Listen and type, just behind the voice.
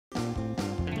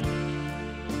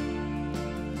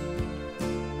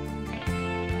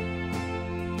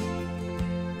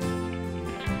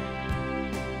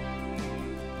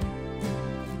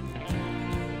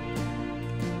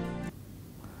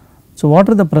So, what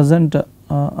are the present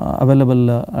available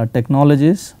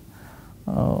technologies?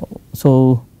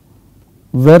 So,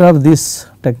 where are these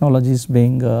technologies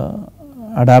being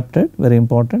adapted? Very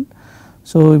important.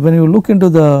 So, when you look into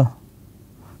the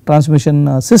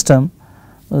transmission system,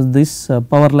 this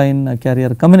power line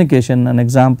carrier communication, an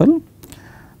example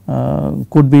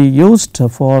could be used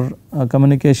for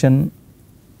communication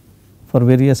for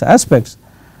various aspects.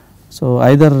 So,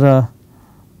 either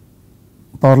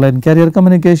power line carrier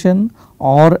communication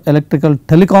or electrical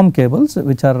telecom cables,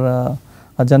 which are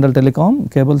general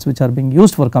telecom cables which are being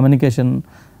used for communication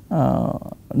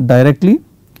directly,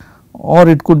 or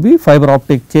it could be fiber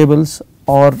optic cables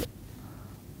or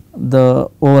the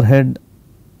overhead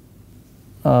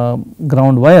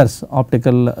ground wires,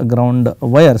 optical ground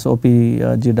wires,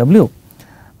 OPGW.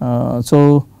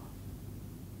 So,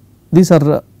 these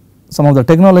are some of the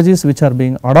technologies which are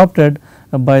being adopted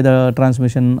by the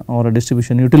transmission or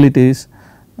distribution utilities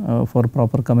for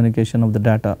proper communication of the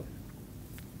data.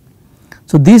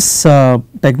 So, these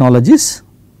technologies,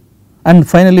 and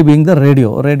finally being the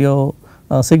radio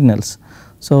signals.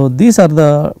 So, these are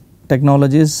the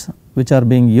technologies which are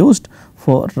being used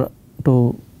for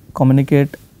to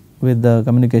communicate with the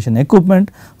communication equipment.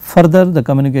 Further, the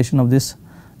communication of this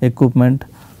equipment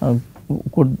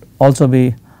could also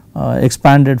be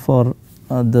expanded for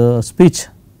the speech,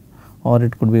 or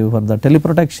it could be for the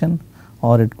teleprotection,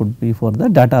 or it could be for the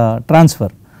data transfer.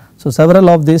 So, several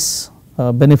of these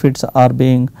benefits are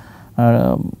being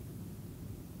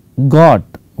got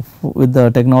with the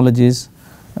technologies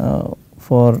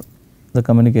for the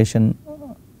communication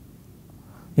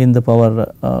in the power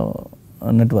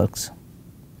networks.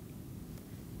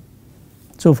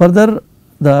 So, further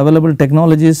the available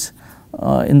technologies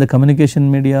in the communication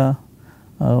media,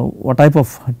 what type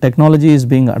of technology is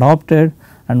being adopted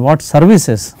and what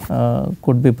services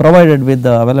could be provided with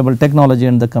the available technology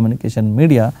in the communication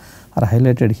media are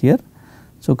highlighted here.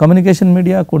 So, communication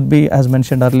media could be, as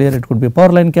mentioned earlier, it could be power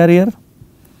line carrier,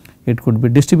 it could be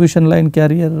distribution line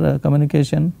carrier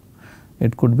communication,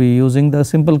 it could be using the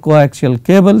simple coaxial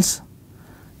cables,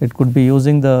 it could be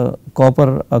using the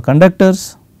copper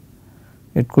conductors,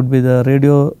 it could be the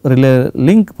radio relay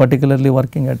link, particularly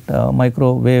working at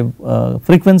microwave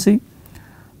frequency,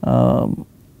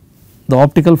 the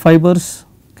optical fibers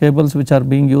cables which are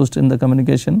being used in the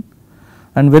communication,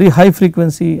 and very high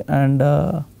frequency and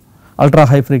ultra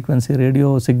high frequency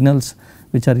radio signals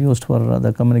which are used for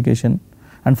the communication,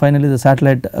 and finally the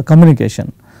satellite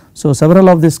communication. So, several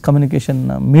of these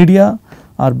communication media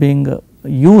are being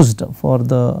used for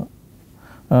the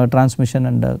transmission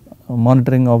and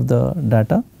monitoring of the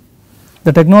data.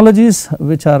 The technologies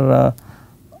which are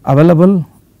available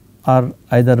are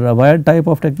either a wired type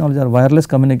of technology or wireless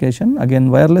communication.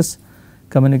 Again, wireless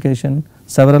communication,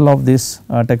 several of these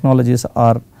technologies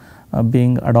are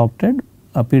being adopted,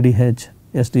 PDH,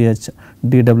 SDH,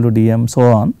 DWDM, so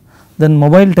on. Then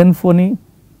mobile telephony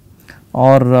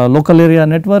or local area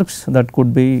networks, that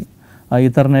could be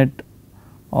Ethernet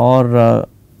or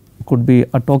could be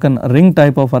a token ring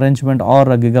type of arrangement or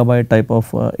a gigabyte type of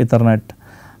Ethernet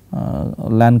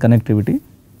LAN connectivity.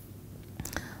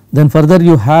 Then further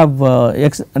you have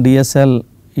XDSL,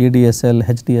 EDSL,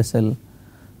 HDSL,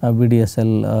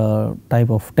 VDSL type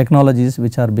of technologies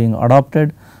which are being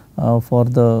adopted for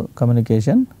the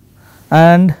communication,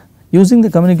 and using the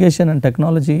communication and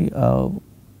technology,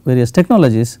 various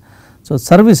technologies. So,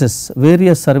 services,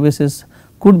 various services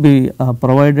could be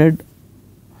provided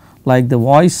like the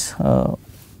voice,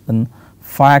 then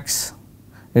fax,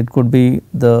 it could be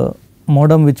the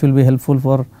modem which will be helpful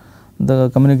for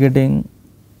the communicating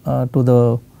to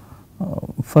the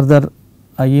further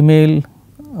email,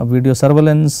 video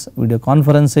surveillance, video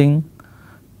conferencing,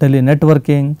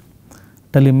 telenetworking,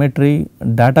 telemetry,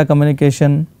 data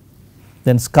communication,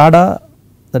 then SCADA,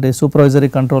 that is supervisory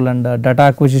control and data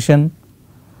acquisition,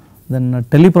 then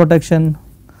teleprotection,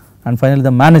 and finally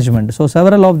the management. So,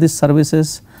 several of these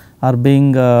services are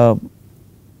being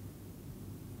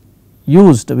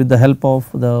used with the help of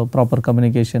the proper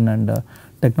communication and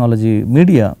technology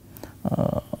media.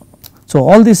 So,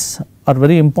 all these are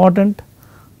very important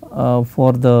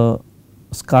for the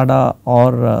SCADA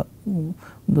or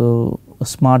the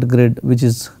smart grid which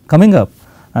is coming up,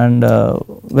 and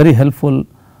very helpful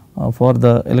for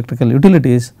the electrical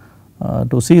utilities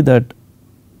to see that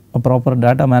a proper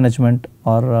data management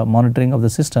or monitoring of the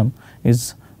system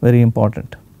is very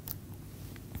important.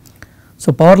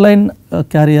 So, power line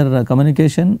carrier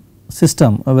communication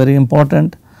system very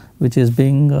important, which is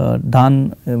being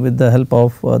done with the help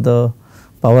of the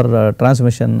power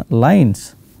transmission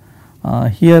lines.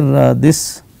 Here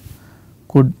this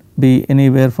could be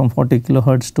anywhere from 40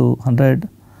 kilohertz to 100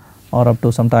 or up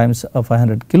to sometimes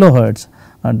 500 kilohertz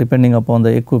depending upon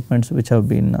the equipments which have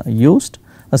been used.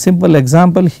 A simple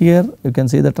example here, you can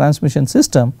see the transmission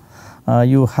system.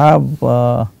 You have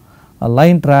a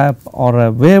line trap or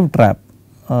a wave trap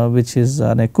which is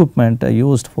an equipment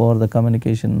used for the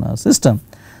communication system.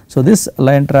 So, this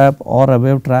line trap or a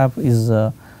wave trap is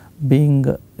being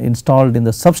installed in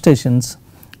the substations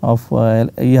of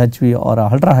EHV or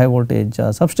ultra high voltage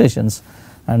substations,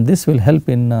 and this will help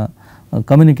in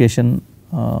communication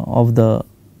of the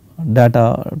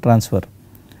data transfer.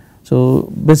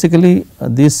 So, basically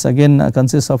this again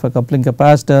consists of a coupling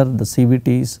capacitor, the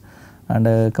CVTs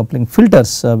and coupling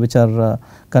filters which are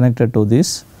connected to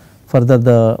this. Further,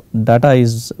 the data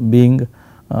is being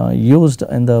used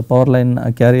in the power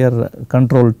line carrier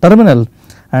control terminal,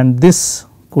 and this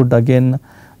could again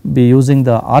be using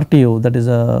the RTU, that is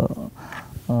a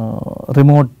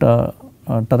remote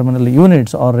terminal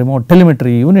units or remote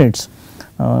telemetry units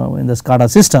in the SCADA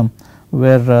system,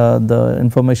 where the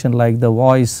information like the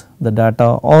voice, the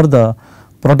data or the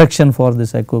protection for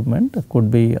this equipment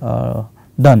could be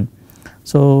done.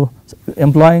 So,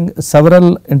 employing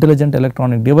several intelligent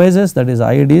electronic devices, that is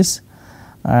IEDs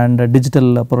and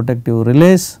digital protective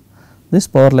relays, this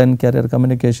power line carrier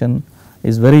communication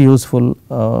is very useful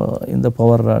in the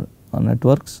power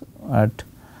networks at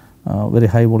very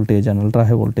high voltage and ultra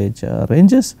high voltage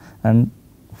ranges and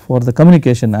for the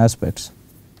communication aspects.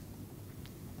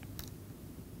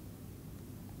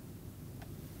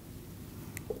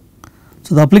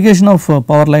 So, the application of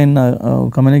power line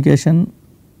communication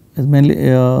is mainly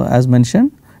as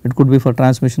mentioned, it could be for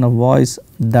transmission of voice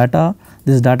data.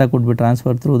 This data could be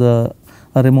transferred through the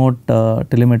remote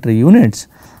telemetry units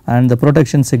and the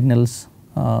protection signals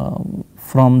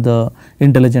from the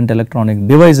intelligent electronic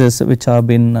devices which have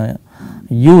been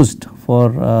used for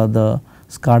the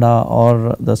SCADA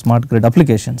or the smart grid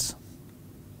applications.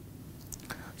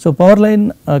 So, power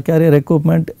line carrier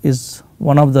equipment is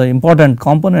one of the important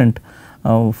component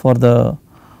for the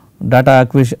data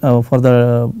acquisition for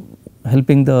the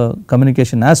helping the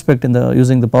communication aspect in the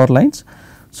using the power lines.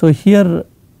 So, here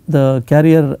the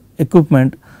carrier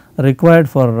equipment required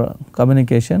for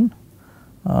communication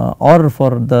or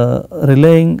for the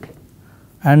relaying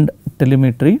and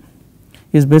telemetry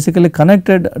is basically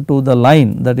connected to the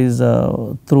line, that is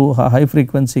through a high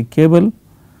frequency cable,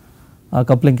 a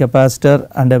coupling capacitor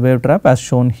and a wave trap as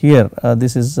shown here.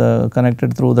 This is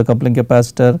connected through the coupling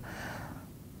capacitor,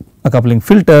 a coupling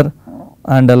filter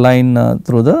and a line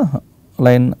through the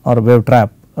line or wave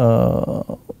trap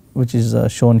which is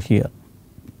shown here.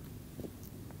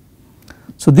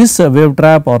 So, this wave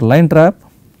trap or line trap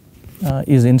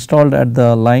is installed at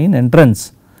the line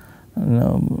entrance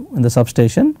in the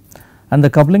substation, and the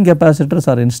coupling capacitors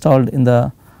are installed in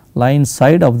the line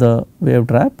side of the wave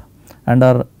trap and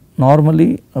are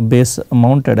normally base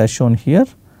mounted as shown here.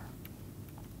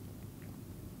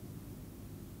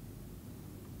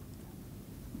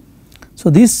 So,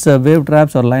 these wave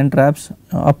traps or line traps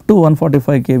up to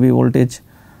 145 kV voltage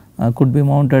could be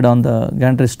mounted on the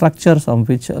gantry structures on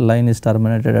which a line is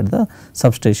terminated at the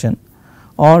substation,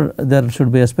 or there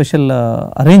should be a special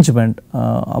arrangement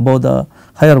above the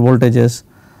higher voltages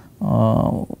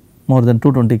more than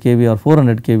 220 kV or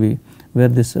 400 kV, where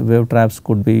this wave traps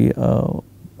could be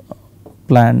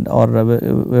planned or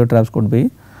wave traps could be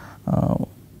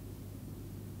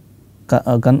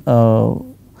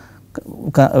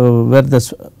where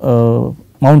this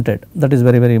mounted, that is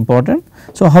very important.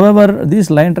 So, however, these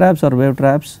line traps or wave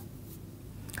traps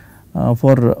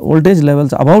for voltage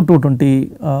levels above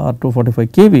 220 or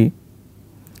 245 kV,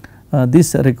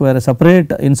 this require a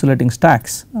separate insulating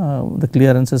stacks, the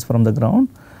clearances from the ground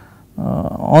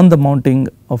on the mounting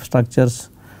of structures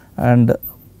and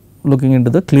looking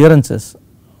into the clearances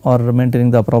or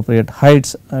maintaining the appropriate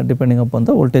heights depending upon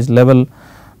the voltage level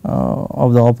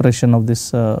of the operation of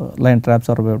this line traps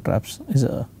or wave traps is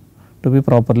to be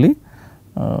properly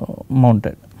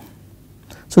mounted.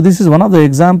 So, this is one of the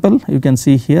example you can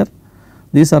see here.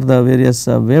 These are the various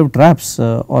wave traps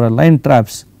or line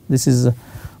traps. This is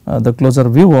the closer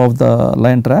view of the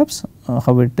line traps,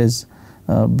 how it is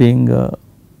being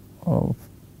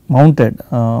mounted.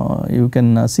 You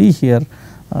can see here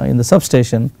in the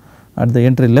substation at the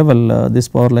entry level this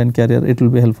power line carrier, it will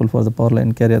be helpful for the power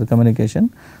line carrier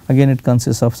communication. Again, it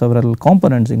consists of several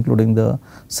components including the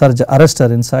surge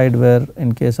arrestor inside, where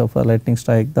in case of a lightning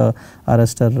strike the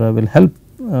arrestor will help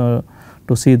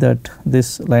to see that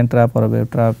this line trap or a wave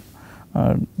trap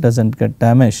does not get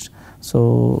damaged.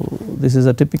 So, this is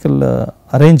a typical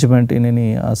arrangement in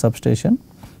any substation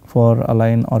for a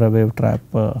line or a wave trap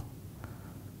power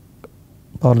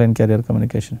line carrier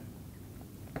communication.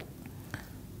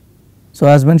 So,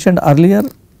 as mentioned earlier,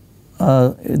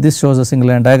 this shows a single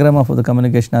line diagram of the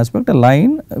communication aspect. A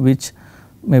line which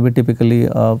may be typically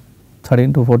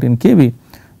 13 to 14 kV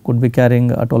could be carrying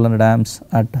 1200 amps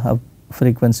at a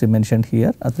frequency mentioned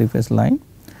here, a 3-phase line.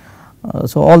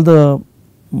 So, all the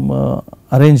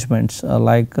arrangements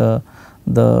like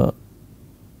the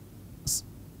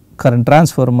current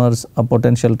transformers,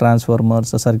 potential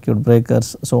transformers, circuit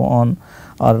breakers, so on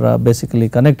are basically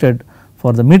connected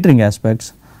for the metering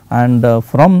aspects, and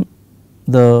from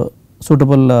the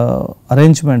suitable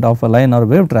arrangement of a line or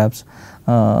wave traps,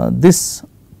 this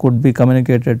could be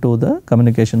communicated to the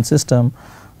communication system,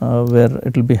 where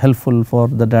it will be helpful for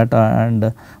the data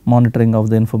and monitoring of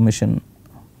the information.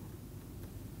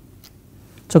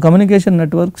 So, communication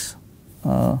networks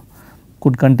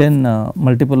could contain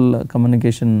multiple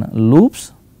communication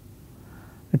loops.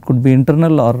 It could be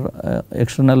internal or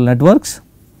external networks,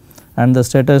 and the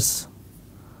status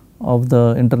of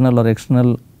the internal or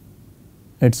external,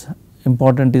 its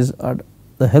important is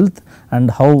the health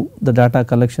and how the data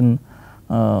collection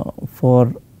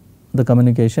for the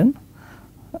communication.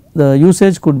 The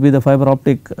usage could be the fiber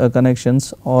optic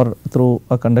connections or through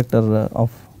a conductor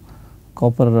of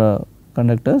copper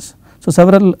conductors. So,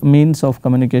 several means of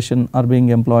communication are being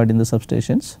employed in the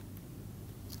substations.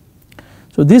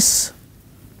 So, this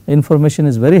information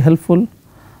is very helpful,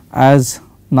 as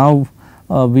now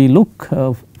we look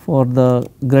for the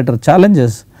greater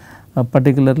challenges,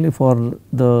 particularly for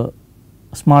the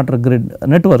smarter grid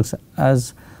networks.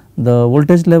 As the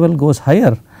voltage level goes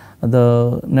higher,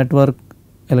 the network,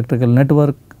 electrical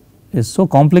network is so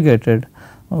complicated,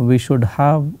 we should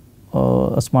have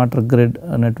smarter grid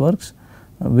networks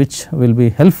which will be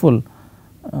helpful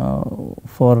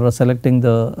for selecting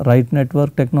the right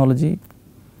network technology,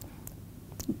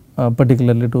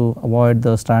 particularly to avoid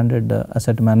the stranded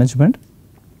asset management.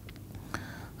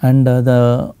 And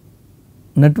the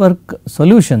network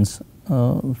solutions,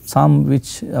 some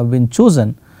which have been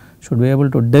chosen, should be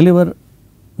able to deliver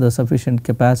the sufficient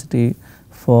capacity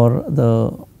for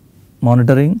the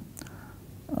monitoring,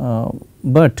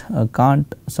 but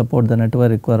can't support the network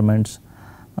requirements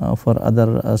for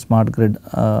other smart grid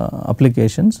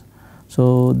applications.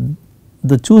 So,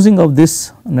 the choosing of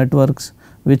these networks,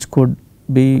 which could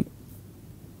be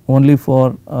only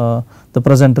for the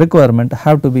present requirement,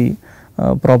 have to be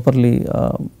properly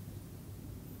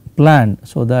planned,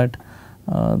 so that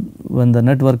when the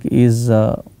network is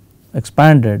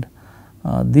expanded,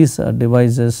 these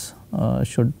devices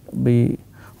should be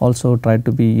also tried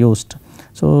to be used.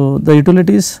 So, the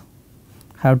utilities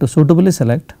have to suitably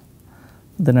select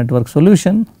the network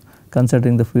solution,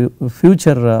 considering the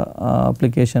future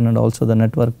application and also the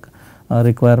network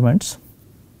requirements.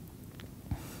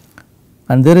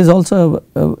 And there is also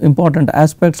important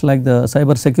aspects like the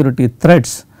cyber security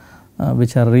threats,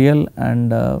 which are real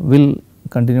and will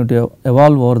continue to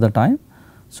evolve over the time.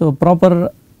 So,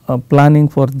 proper planning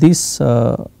for these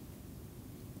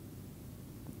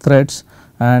threats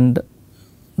and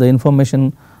the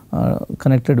information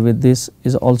connected with this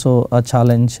is also a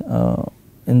challenge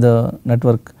in the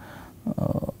network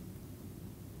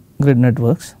grid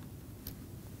networks.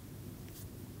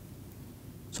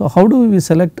 So, how do we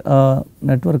select a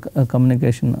network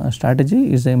communication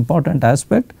strategy is an important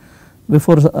aspect.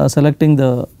 Before selecting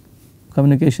the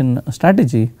communication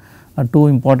strategy, two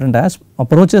important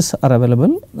approaches are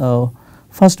available,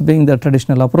 first being the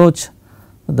traditional approach,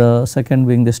 the second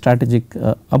being the strategic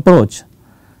approach.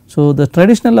 So, the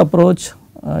traditional approach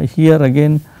here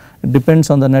again depends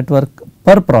on the network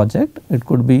per project. It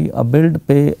could be a build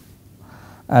pay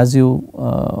as you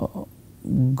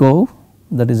go,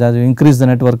 that is as you increase the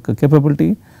network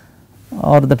capability,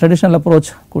 or the traditional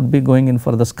approach could be going in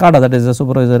for the SCADA, that is the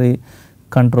supervisory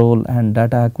control and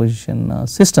data acquisition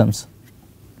systems.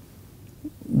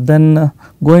 Then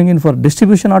going in for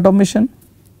distribution automation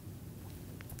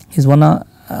is one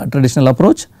traditional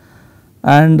approach,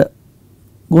 and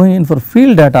going in for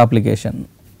field data application.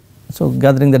 So,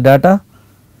 gathering the data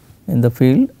in the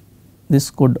field, this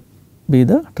could be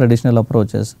the traditional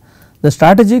approaches. The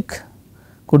strategic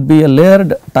could be a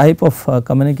layered type of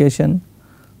communication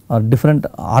or different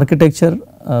architecture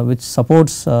which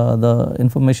supports the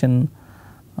information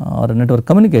or network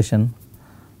communication,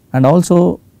 and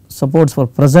also supports for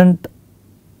present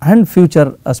and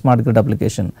future smart grid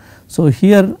application. So,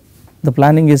 here the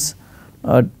planning is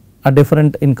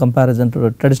different in comparison to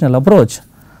a traditional approach,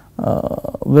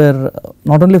 where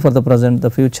not only for the present, the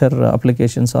future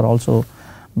applications are also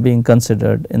being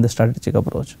considered in the strategic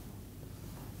approach.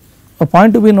 A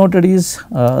point to be noted is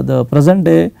the present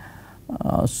day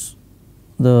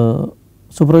the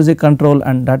supervisory control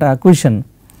and data acquisition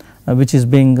which is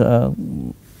being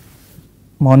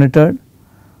monitored.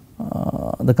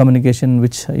 The communication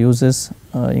which uses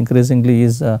increasingly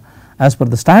is as per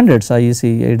the standards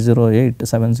IEC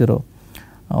 80870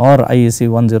 or IEC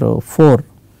 104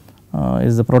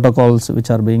 is the protocols which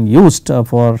are being used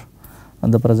for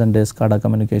the present day SCADA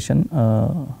communication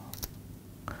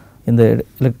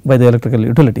by the electrical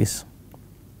utilities.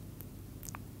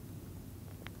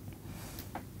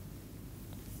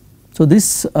 So,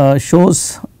 this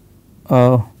shows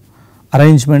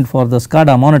arrangement for the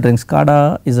SCADA monitoring.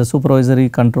 SCADA is a supervisory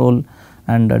control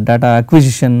and data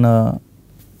acquisition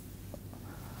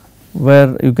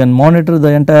where you can monitor the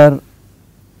entire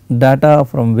data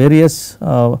from various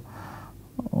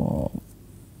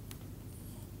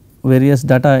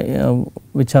data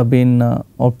which have been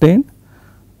obtained,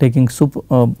 taking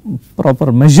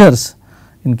proper measures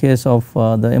in case of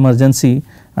the emergency,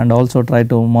 and also try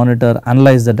to monitor,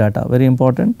 analyze the data. Very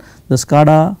important. The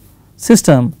SCADA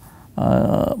system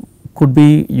could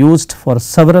be used for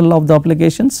several of the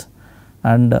applications,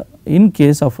 and in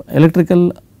case of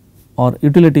electrical or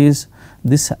utilities,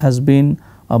 this has been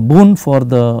a boon for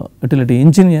the utility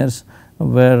engineers,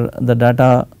 where the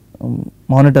data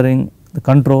monitoring, the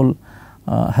control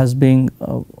has been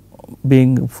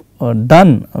being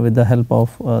done with the help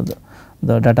of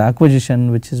the data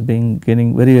acquisition, which is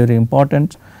gaining very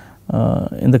important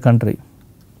in the country.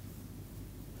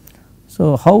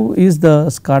 So, how is the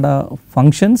SCADA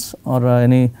functions or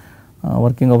any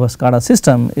working of a SCADA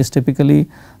system is typically,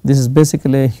 this is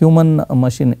basically a human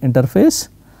machine interface.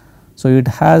 So, it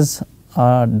has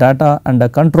data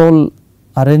and control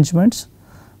arrangements,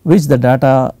 which the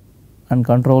data and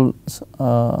controls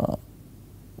are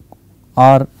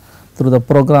through the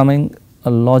programming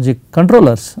logic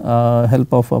controllers,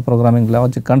 help of programming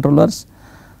logic controllers,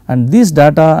 and this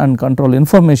data and control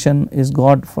information is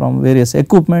got from various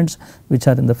equipments which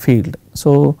are in the field.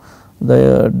 So,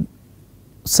 the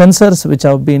sensors which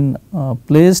have been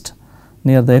placed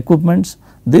near the equipments,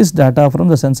 this data from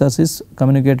the sensors is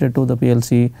communicated to the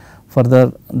PLC,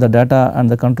 further the data and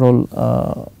the control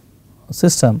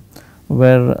system,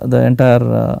 where the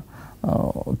entire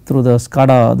through the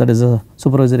SCADA, that is a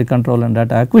supervisory control and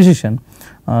data acquisition,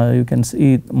 you can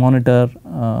see, monitor,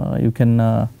 you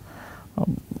can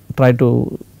try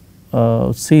to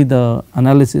see the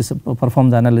analysis, perform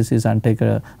the analysis and take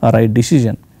a right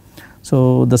decision.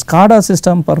 So, the SCADA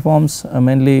system performs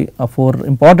mainly 4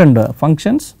 important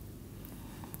functions.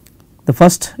 The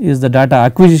first is the data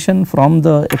acquisition from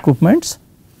the equipments,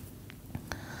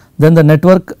 then the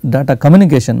network data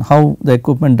communication, how the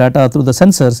equipment data through the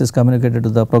sensors is communicated to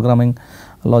the programming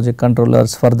logic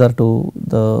controllers, further to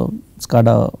the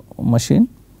SCADA machine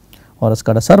or a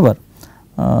SCADA server.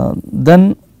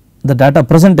 Then the data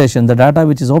presentation, the data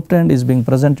which is obtained is being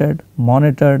presented,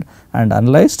 monitored and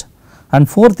analyzed, and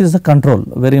fourth is the control,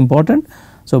 very important.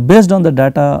 So, based on the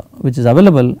data which is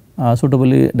available,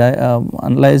 suitably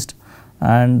analyzed,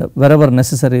 and wherever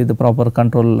necessary the proper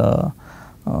control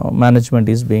management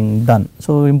is being done.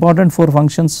 So, important 4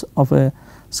 functions of a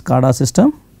SCADA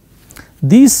system.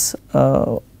 These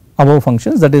above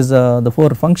functions, that is the 4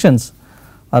 functions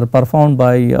are performed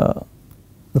by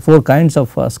the 4 kinds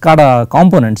of SCADA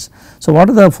components. So, what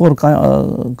are the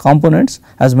 4 components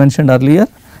as mentioned earlier?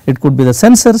 It could be the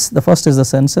sensors, the first is the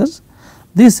sensors.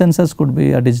 These sensors could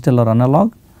be a digital or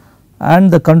analog, and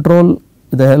the control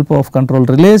with the help of control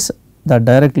relays that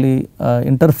directly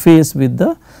interface with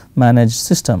the managed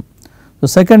system. So,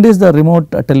 second is the remote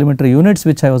telemetry units,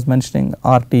 which I was mentioning,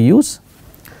 RTUs.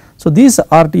 So, these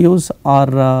RTUs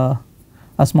are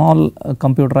a small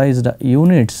computerized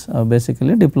units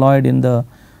basically deployed in the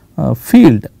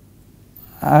field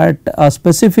at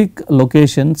specific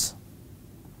locations,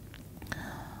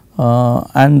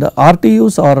 and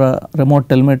RTUs or remote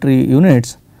telemetry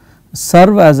units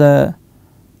serve as a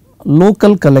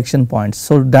local collection points.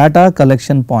 So, data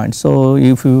collection points. So,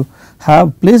 if you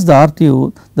have placed the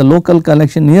RTU, the local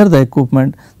collection near the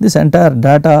equipment, this entire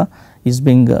data is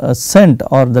being sent,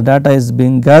 or the data is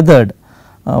being gathered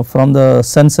from the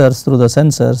sensors, through the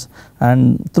sensors,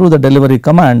 and through the delivery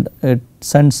command it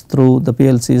sends through the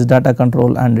PLC's data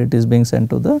control, and it is being sent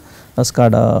to the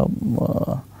SCADA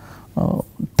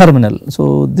terminal.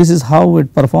 So, this is how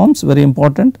it performs, very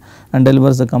important, and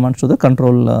delivers the commands to the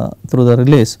control through the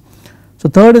relays. So,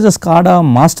 third is a SCADA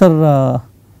master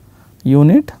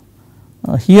unit.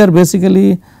 Here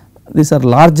basically these are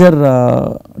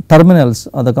larger terminals,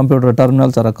 the computer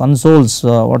terminals or consoles,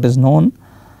 what is known.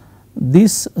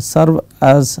 These serve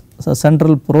as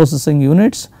central processing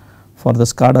units for the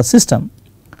SCADA system.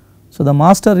 So, the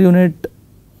master unit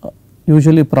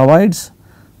usually provides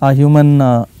a human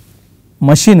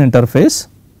machine interface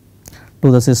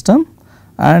to the system,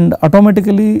 and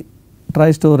automatically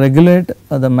tries to regulate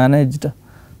the managed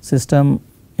system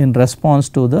in response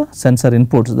to the sensor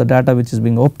inputs, the data which is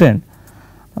being obtained.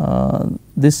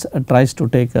 This tries to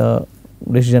take a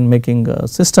decision making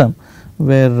system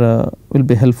where will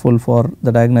be helpful for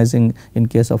the diagnosing in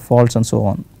case of faults and so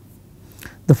on.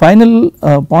 The final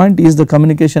point is the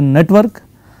communication network,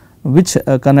 which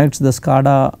connects the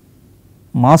SCADA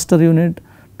master unit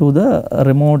to the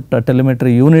remote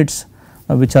telemetry units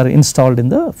which are installed in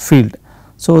the field.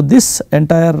 So, this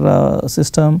entire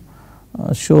system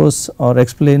shows or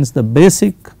explains the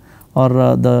basic or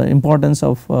the importance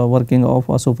of working of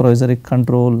a supervisory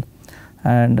control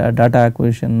and data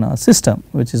acquisition system,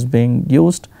 which is being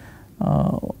used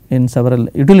in several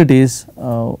utilities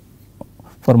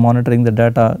for monitoring the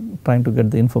data, trying to get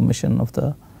the information of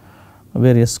the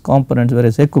various components,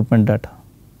 various equipment data.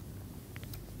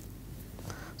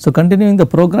 So, continuing the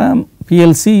program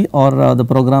PLC or the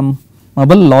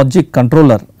programmable logic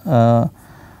controller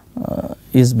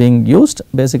is being used.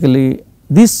 Basically,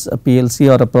 this PLC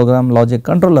or a program logic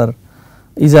controller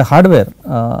is a hardware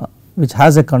which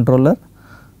has a controller,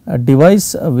 a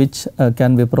device which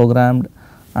can be programmed,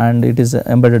 and it is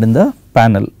embedded in the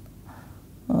panel.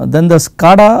 Then the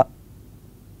SCADA,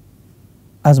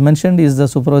 as mentioned, is the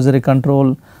supervisory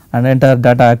control and entire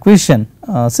data acquisition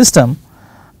system.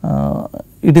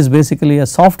 It is basically a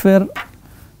software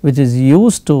which is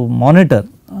used to monitor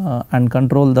and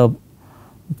control the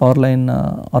power line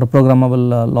or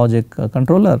programmable logic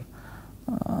controller.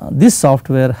 This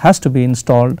software has to be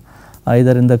installed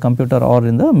either in the computer or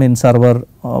in the main server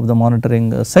of the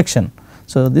monitoring section.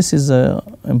 So, this is a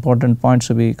important point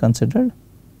to be considered.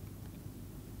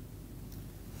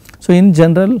 So, in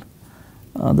general,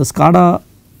 the SCADA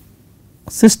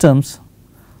systems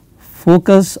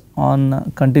focus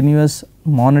on continuous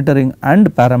monitoring and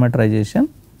parameterization.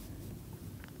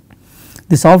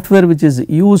 The software which is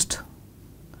used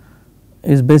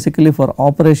is basically for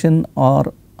operation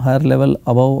or higher level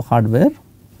above hardware,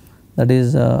 that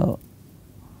is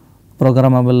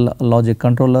programmable logic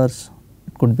controllers,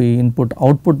 it could be input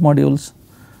output modules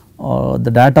or the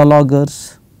data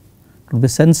loggers, it could be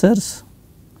sensors,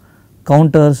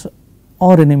 counters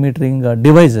or any metering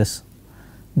devices.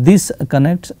 This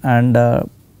connects and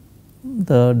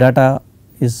the data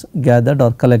is gathered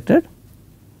or collected.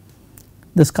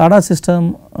 The SCADA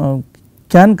system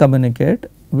can communicate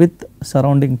with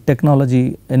surrounding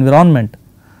technology environment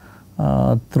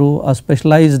through a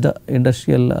specialized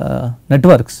industrial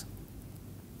networks,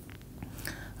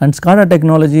 and SCADA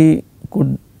technology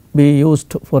could be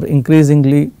used for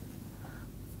increasingly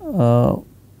the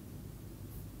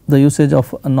usage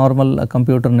of a normal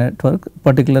computer network,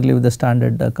 particularly with the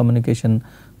standard communication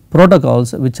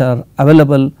protocols which are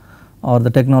available or the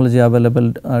technology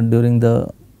available during the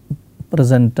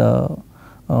present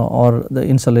or the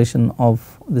installation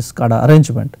of this SCADA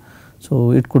arrangement.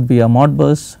 So, it could be a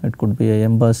Modbus, it could be a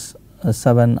MBus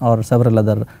 7 or several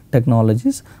other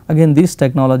technologies. Again, these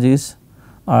technologies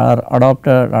are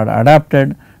adopted or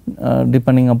adapted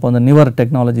depending upon the newer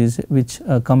technologies which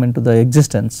come into the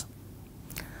existence.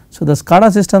 So, the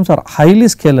SCADA systems are highly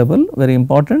scalable, very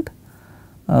important,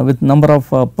 with number of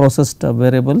processed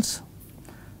variables,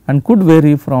 and could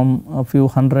vary from a few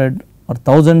hundred or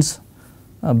thousands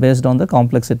based on the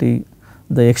complexity,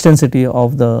 the extensity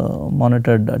of the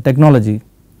monitored technology.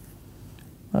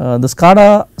 The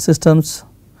SCADA systems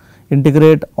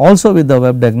integrate also with the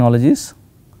web technologies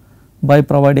by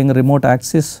providing remote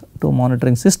access to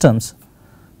monitoring systems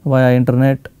via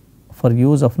internet for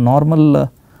use of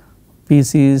normal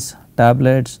PCs,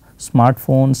 tablets,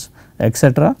 smartphones,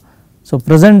 etc. So,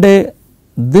 present day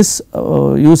this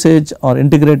usage or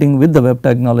integrating with the web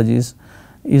technologies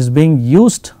is being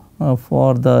used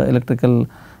for the electrical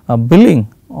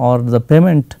billing or the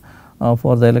payment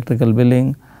for the electrical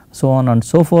billing, so on and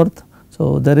so forth.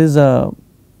 So, there is a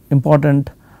important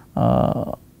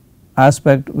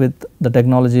aspect with the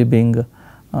technology being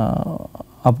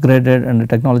upgraded and the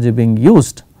technology being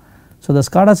used. So, the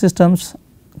SCADA systems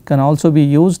can also be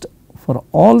used for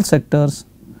all sectors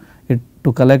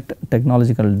to collect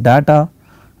technological data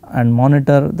and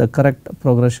monitor the correct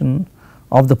progression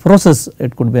of the process.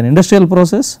 It could be an industrial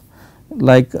process,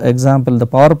 like example the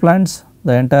power plants.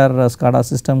 The entire SCADA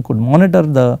system could monitor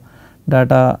the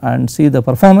data and see the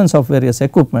performance of various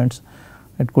equipments.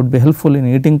 It could be helpful in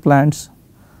heating plants,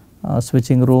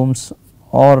 switching rooms,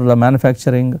 or the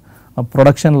manufacturing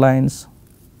production lines.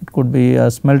 It could be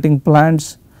smelting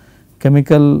plants,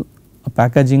 chemical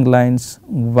packaging lines,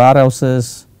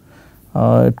 warehouses.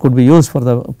 It could be used for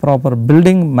the proper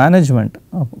building management,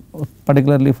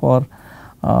 particularly for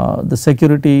the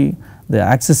security, the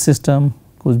access system,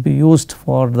 could be used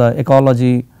for the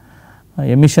ecology,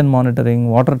 emission monitoring,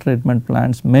 water treatment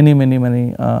plants,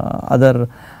 many other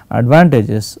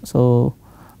advantages. So,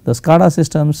 the SCADA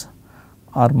systems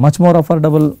are much more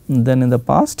affordable than in the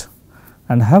past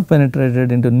and have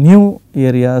penetrated into new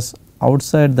areas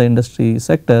outside the industry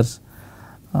sectors.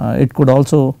 It could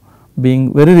also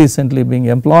being very recently being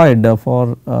employed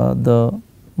for the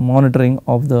monitoring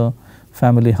of the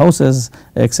family houses,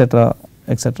 etc.,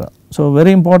 etc. So,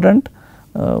 very important.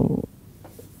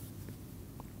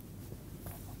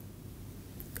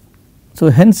 So,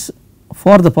 hence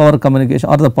for the power communication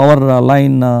or the power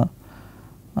line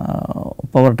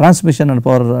power transmission and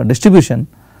power distribution,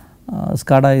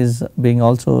 SCADA is being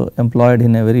also employed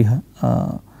in a very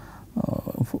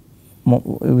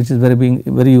which is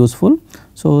very useful.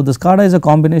 So, the SCADA is a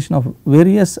combination of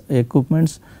various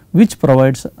equipments which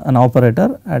provides an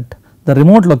operator at the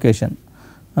remote location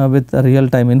with real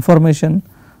time information,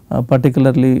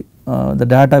 particularly the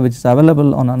data which is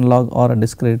available on analog or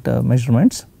discrete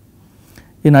measurements.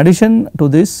 In addition to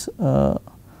this,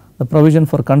 the provision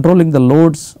for controlling the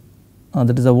loads,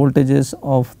 that is the voltages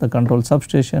of the control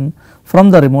substation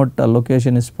from the remote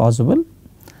location is possible,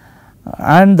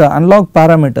 and the analog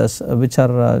parameters which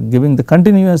are giving the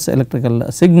continuous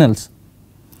electrical signals.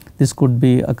 This could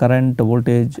be a current,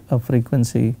 voltage, a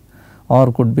frequency,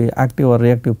 or could be active or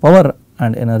reactive power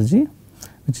and energy,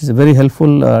 which is a very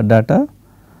helpful data,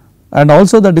 and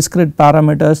also the discrete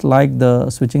parameters like the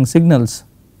switching signals,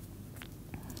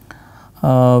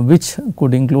 which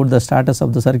could include the status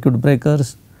of the circuit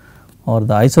breakers or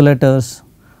the isolators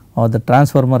or the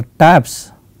transformer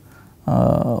taps,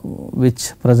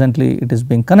 which presently it is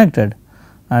being connected,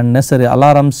 and necessary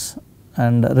alarms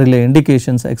and relay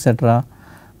indications, etc.,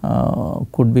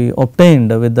 could be obtained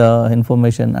with the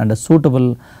information, and a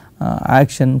suitable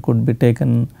action could be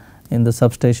taken in the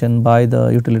substation by the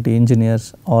utility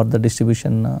engineers or the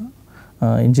distribution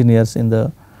engineers in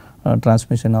the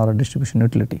transmission or distribution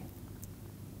utility.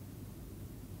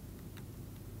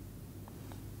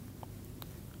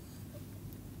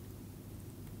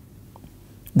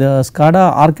 The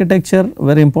SCADA architecture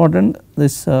very important.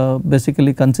 This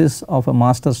basically consists of a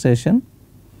master station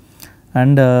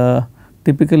and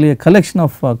typically a collection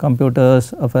of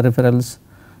computers, peripherals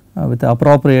with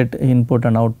appropriate input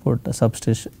and output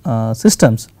substation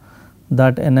systems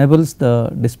that enables the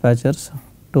dispatchers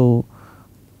to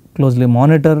closely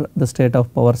monitor the state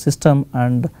of power system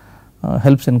and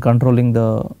helps in controlling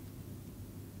the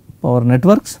power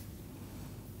networks.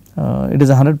 It is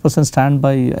 100%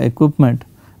 standby equipment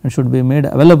and should be made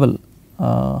available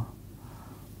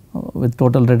with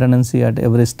total redundancy at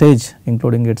every stage,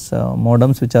 including its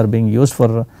modems which are being used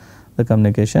for the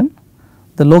communication.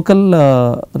 The local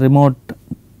remote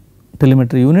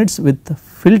telemetry units with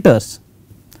filters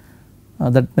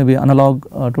that may be analog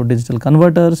to digital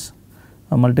converters,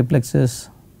 multiplexes,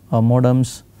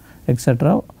 modems,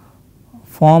 etc.,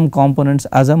 form components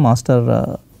as a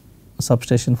master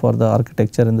substation for the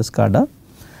architecture in the SCADA.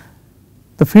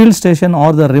 The field station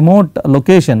or the remote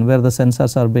location where the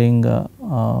sensors are being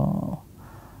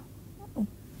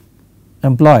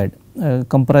employed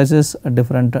comprises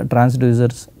different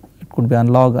transducers. It could be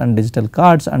analog and digital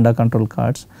cards and control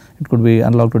cards. It could be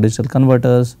analog to digital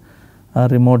converters,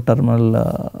 remote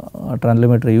terminal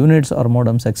telemetry units or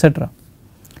modems, etc.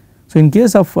 So, in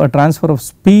case of transfer of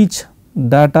speech,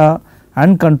 data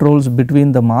and controls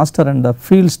between the master and the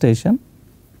field station,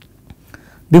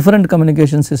 different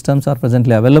communication systems are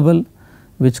presently available,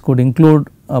 which could include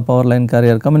power line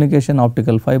carrier communication,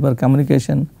 optical fiber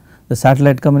communication, the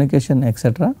satellite communication,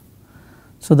 etc.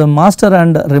 So, the master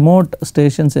and remote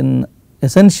stations in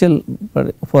essential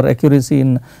for accuracy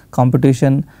in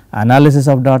computation, analysis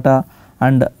of data,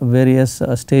 and various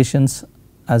stations,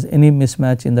 as any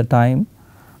mismatch in the time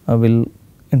will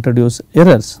introduce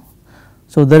errors.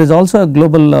 So, there is also a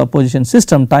global position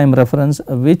system time reference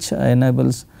which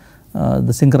enables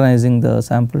the synchronizing the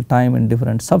sample time in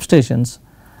different substations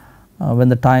when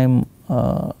the time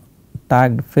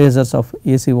tagged phasors of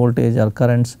AC voltage or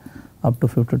currents up to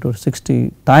 50 to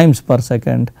 60 times per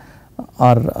second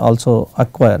are also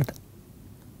acquired.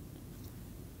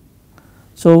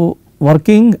 So,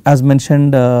 working as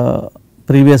mentioned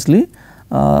previously,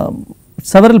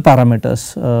 several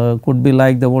parameters could be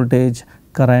like the voltage,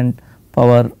 current,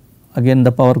 power, again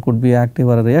the power could be active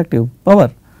or reactive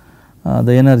power,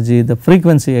 the energy, the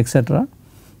frequency, etc.,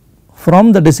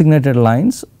 from the designated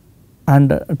lines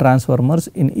and transformers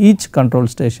in each control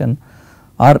station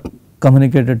are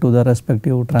communicated to the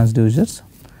respective transducers,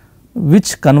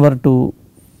 which convert to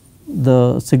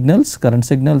the signals, current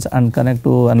signals, and connect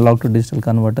to analog to digital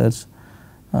converters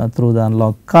through the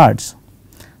analog cards.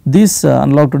 These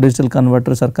analog to digital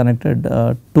converters are connected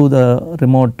to the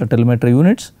remote telemetry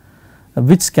units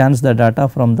which scans the data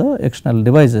from the external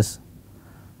devices,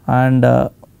 and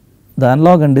the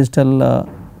analog and digital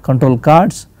control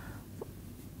cards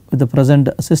with the present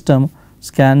system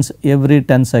scans every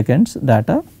 10 seconds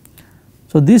data.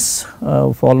 So, this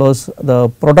follows the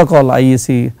protocol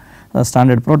IEC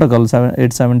standard protocol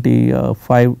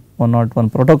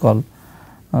 875.101 protocol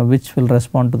which will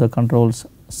respond to the controls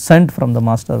sent from the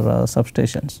master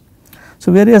substations.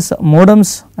 So, various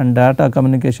modems and data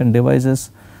communication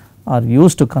devices are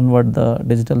used to convert the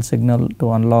digital signal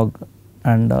to analog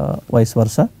and vice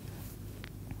versa.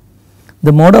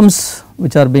 The modems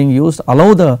which are being used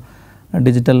allow the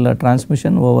digital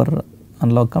transmission over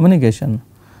analog communication,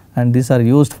 and these are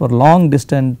used for long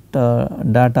distance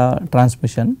data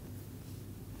transmission.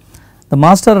 The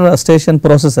master station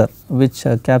processor which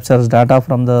captures data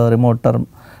from the remote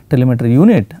telemetry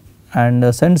unit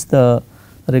and sends the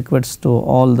requests to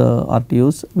all the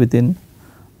RTUs within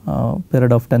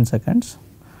period of 10 seconds.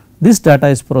 This data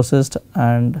is processed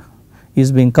and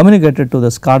is being communicated to the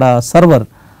SCADA server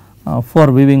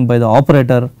for viewing by the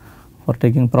operator for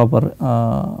taking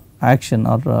proper action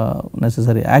or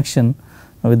necessary action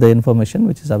with the information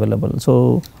which is available.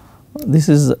 So, this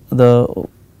is the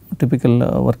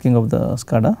typical working of the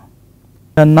SCADA.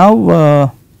 And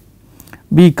now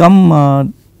we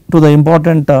come to the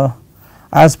important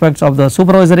aspects of the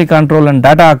supervisory control and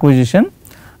data acquisition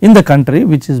in the country,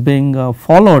 which is being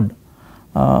followed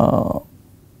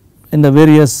in the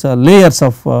various layers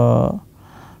of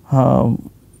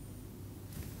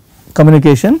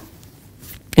communication.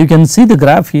 You can see the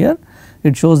graph here,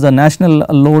 it shows the national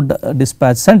load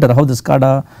dispatch center, how the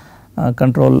SCADA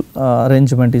control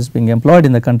arrangement is being employed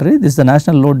in the country. This is the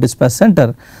national load dispatch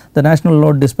center. The national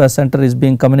load dispatch center is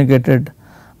being communicated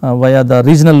via the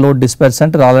regional load dispatch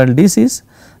center RLDCs.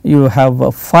 You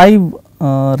have 5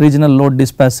 regional load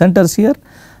dispatch centers here,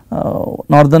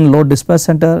 northern load dispatch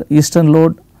center, eastern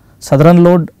load, southern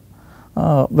load,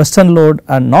 western load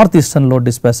and northeastern load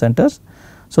dispatch centers.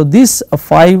 So, these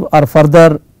 5 are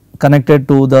further connected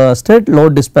to the state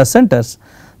load dispatch centers.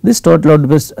 This state load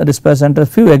dispatch center,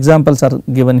 few examples are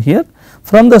given here.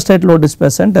 From the state load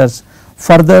dispatch centers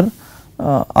further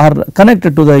are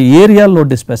connected to the area load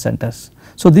dispatch centers.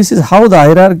 So, this is how the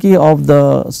hierarchy of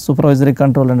the supervisory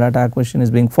control and data acquisition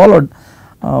is being followed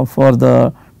for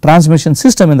the transmission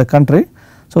system in the country.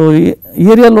 So,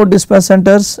 area load dispatch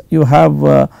centers you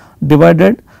have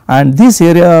divided, and these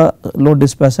area load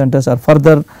dispatch centers are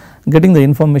further getting the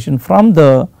information from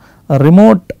the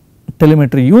remote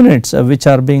telemetry units which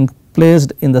are being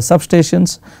placed in the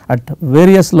substations at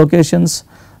various locations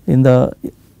in the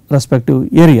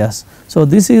respective areas. So,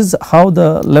 this is how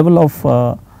the level of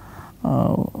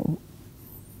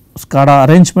SCADA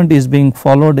arrangement is being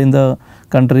followed in the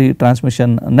country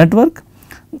transmission network.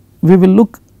 We will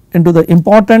look into the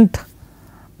important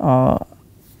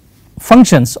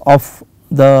functions of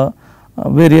the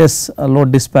various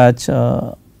load dispatch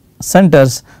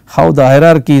centers, how the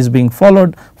hierarchy is being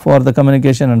followed for the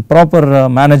communication and proper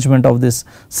management of this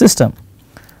system.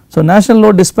 So, national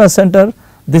load dispatch center,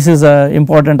 this is a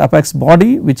important apex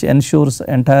body which ensures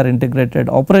entire integrated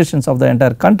operations of the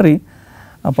entire country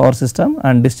power system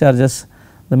and discharges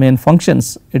the main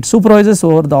functions. It supervises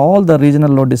over all the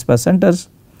regional load dispatch centers,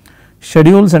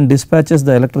 schedules and dispatches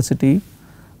the electricity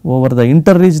over the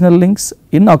inter-regional links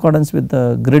in accordance with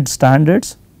the grid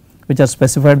standards which are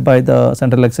specified by the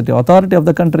Central Electricity Authority of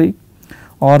the country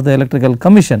or the Electrical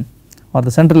Commission or the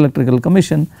Central Electrical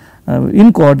Commission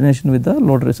in coordination with the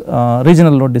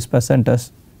regional load dispatch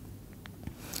centers.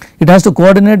 It has to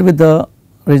coordinate with the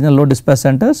regional load dispatch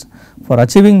centers for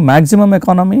achieving maximum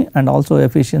economy and also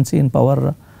efficiency in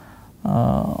power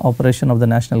operation of the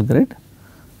national grid.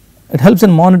 It helps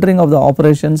in monitoring of the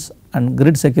operations and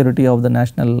grid security of the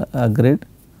national grid.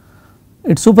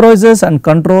 It supervises and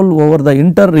control over the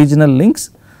inter-regional links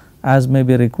as may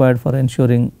be required for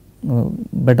ensuring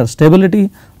better stability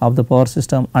of the power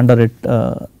system under its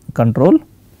control.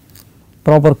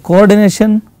 Proper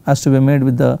coordination has to be made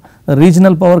with the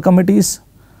regional power committees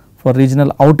for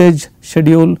regional outage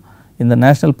schedule in the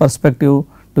national perspective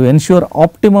to ensure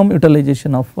optimum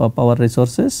utilization of power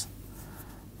resources.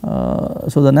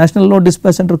 So, the national load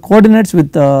dispatch center coordinates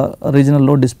with the regional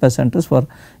load dispatch centers for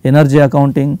energy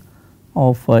accounting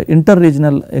of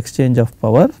inter-regional exchange of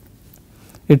power.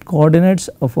 It coordinates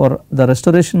for the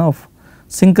restoration of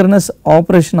synchronous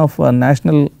operation of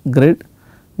national grid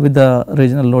with the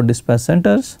regional load dispatch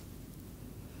centers.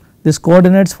 This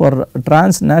coordinates for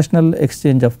transnational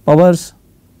exchange of powers,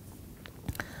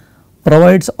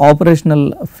 provides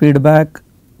operational feedback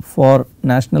for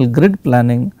national grid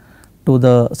planning to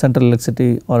the central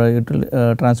electricity or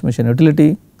a transmission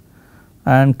utility,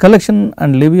 and collection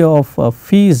and levy of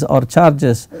fees or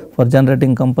charges for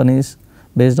generating companies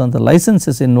based on the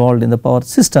licenses involved in the power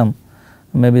system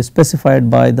may be specified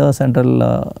by the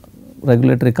Central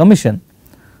Regulatory Commission,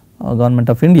 Government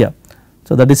of India.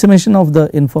 So, the dissemination of the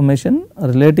information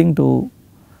relating to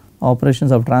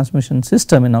operations of transmission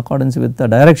system in accordance with the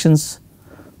directions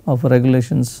of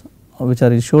regulations which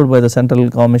are issued by the central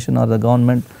commission or the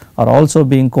government are also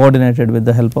being coordinated with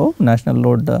the help of national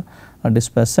load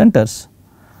dispatch centers.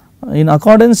 In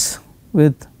accordance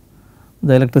with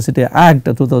the Electricity Act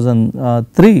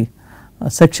 2003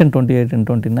 section 28 and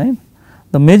 29,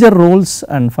 the major roles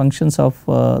and functions of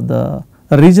the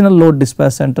regional load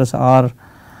dispatch centers are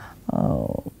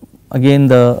again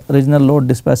the regional load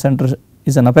dispatch center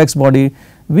is an apex body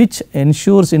which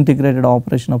ensures integrated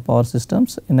operation of power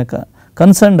systems in a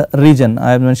concerned region.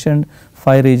 I have mentioned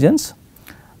 5 regions.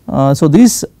 So,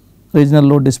 these regional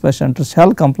load dispatch centers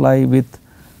shall comply with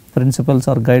principles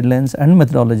or guidelines and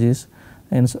methodologies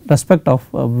in respect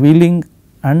of wheeling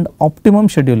and optimum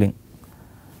scheduling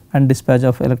and dispatch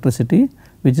of electricity,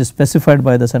 which is specified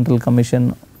by the central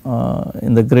commission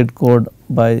in the grid code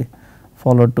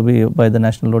followed to be by the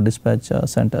national load dispatch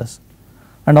centers.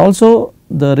 And also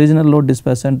the regional load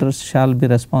dispatch centers shall be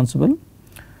responsible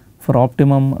for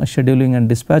optimum scheduling and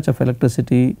dispatch of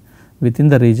electricity within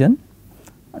the region.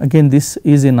 Again, this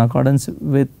is in accordance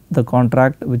with the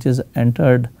contract which is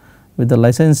entered with the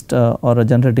licensed or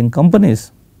generating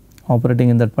companies operating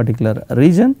in that particular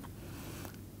region,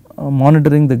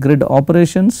 monitoring the grid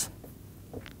operations,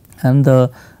 and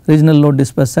the regional load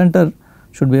dispatch center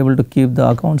should be able to keep the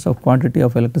accounts of quantity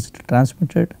of electricity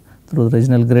transmitted through the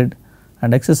regional grid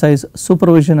and exercise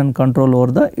supervision and control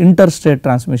over the interstate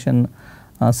transmission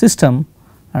system,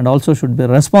 and also should be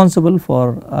responsible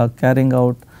for carrying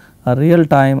out a real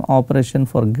time operation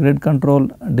for grid control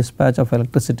and dispatch of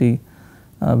electricity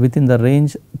within the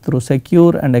range through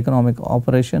secure and economic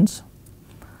operations.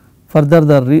 Further,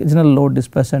 the regional load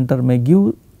dispatch center may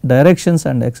give directions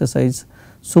and exercise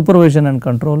supervision and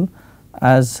control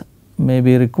as may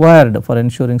be required for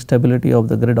ensuring stability of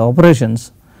the grid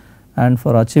operations and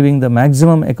for achieving the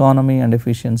maximum economy and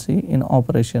efficiency in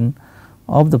operation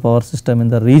of the power system in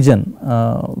the region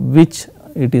which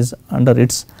it is under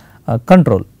its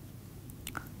control.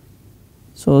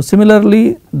 So,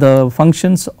 similarly, the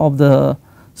functions of the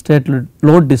state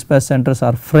load dispatch centers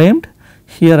are framed.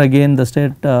 Here again the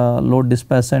state load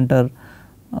dispatch center,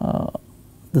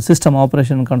 the system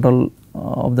operation and control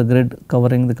of the grid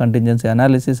covering the contingency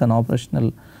analysis and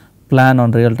operational plan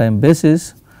on real time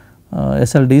basis.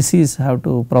 SLDCs have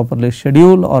to properly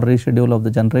schedule or reschedule of the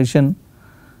generation.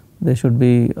 They should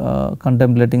be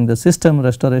contemplating the system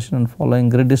restoration and following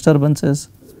grid disturbances,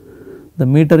 the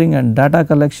metering and data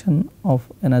collection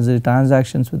of energy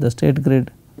transactions with the state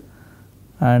grid,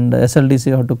 and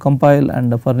SLDC have to compile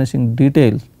and furnishing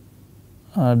detailed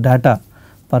data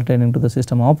pertaining to the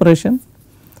system operation,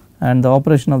 and the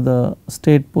operation of the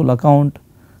state pool account,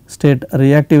 state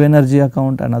reactive energy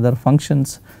account, and other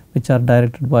functions which are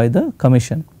directed by the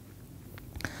commission.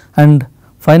 And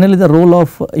finally, the role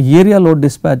of area load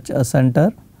dispatch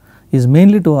center is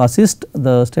mainly to assist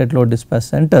the state load dispatch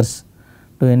centers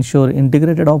to ensure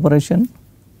integrated operation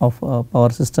of power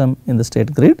system in the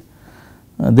state grid.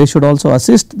 They should also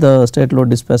assist the state load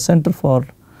dispatch center for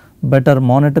better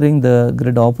monitoring the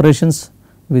grid operations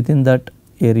within that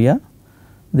area.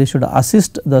 They should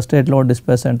assist the state load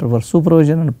dispatch center for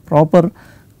supervision and proper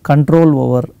control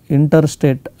over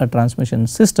interstate transmission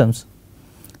systems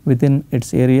within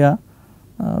its area,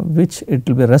 which it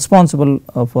will be responsible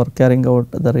for carrying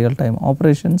out the real time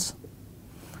operations,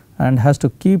 and has to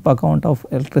keep account of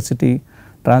electricity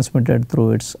transmitted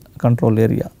through its control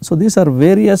area. So, these are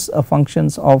various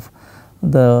functions of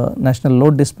the national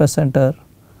load dispatch center,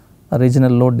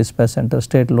 regional load dispatch center,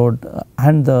 state load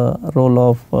and the role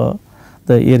of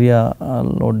the area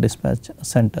load dispatch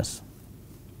centers.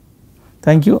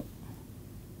 Thank you.